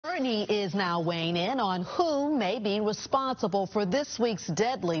attorney is now weighing in on who may be responsible for this week's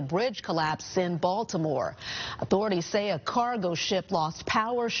deadly bridge collapse in Baltimore. Authorities say a cargo ship lost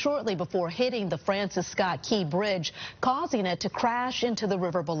power shortly before hitting the Francis Scott Key Bridge, causing it to crash into the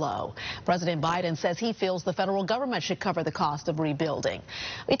river below. President Biden says he feels the federal government should cover the cost of rebuilding.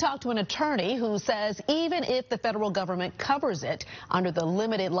 We talked to an attorney who says even if the federal government covers it under the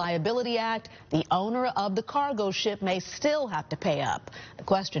Limited Liability Act, the owner of the cargo ship may still have to pay up. The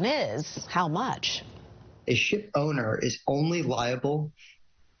question is, how much? A ship owner is only liable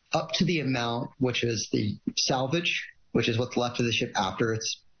up to the amount which is the salvage, which is what's left of the ship after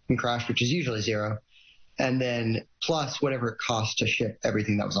it's been crashed, which is usually zero, and then plus whatever it costs to ship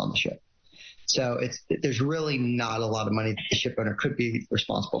everything that was on the ship. So there's really not a lot of money that the ship owner could be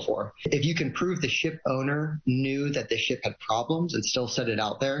responsible for. If you can prove the ship owner knew that the ship had problems and still set it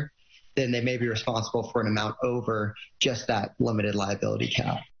out there, then they may be responsible for an amount over just that limited liability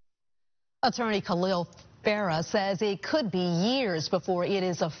cap. Attorney Khalil Farah says it could be years before it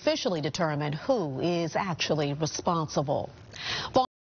is officially determined who is actually responsible.